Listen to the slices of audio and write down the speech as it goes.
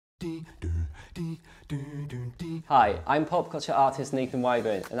Hi, I'm pop culture artist Nathan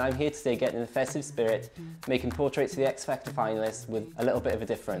Wyburn, and I'm here today getting in the festive spirit, making portraits of the X Factor finalists with a little bit of a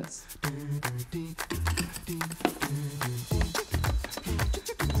difference.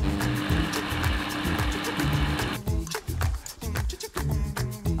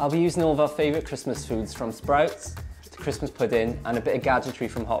 I'll be using all of our favourite Christmas foods, from sprouts to Christmas pudding and a bit of gadgetry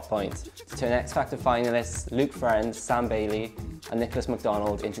from Hotpoint to turn X Factor finalists Luke Friend, Sam Bailey and Nicholas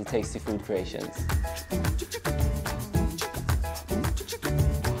Mcdonald into tasty food creations.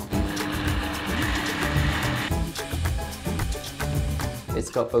 It's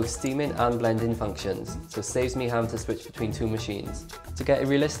got both steaming and blending functions, so it saves me having to switch between two machines. To get a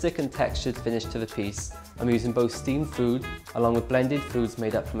realistic and textured finish to the piece, I'm using both steamed food along with blended foods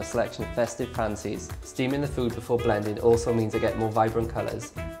made up from a selection of festive fancies. Steaming the food before blending also means I get more vibrant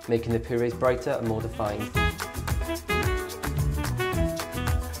colours, making the purees brighter and more defined.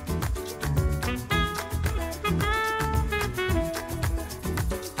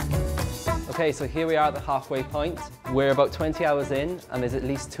 Okay, so here we are at the halfway point. We're about 20 hours in and there's at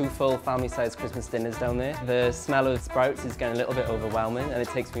least 2 full family-sized Christmas dinners down there. The smell of sprouts is getting a little bit overwhelming and it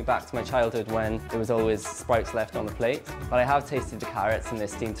takes me back to my childhood when there was always sprouts left on the plate. But I have tasted the carrots and they're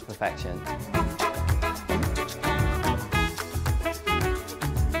steamed to perfection.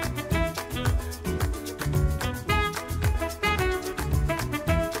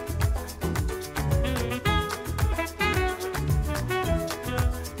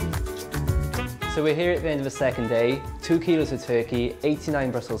 So we're here at the end of the second day, 2 kilos of turkey, 89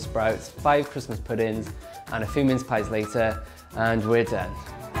 Brussels sprouts, 5 Christmas puddings and a few mince pies later, and we're done.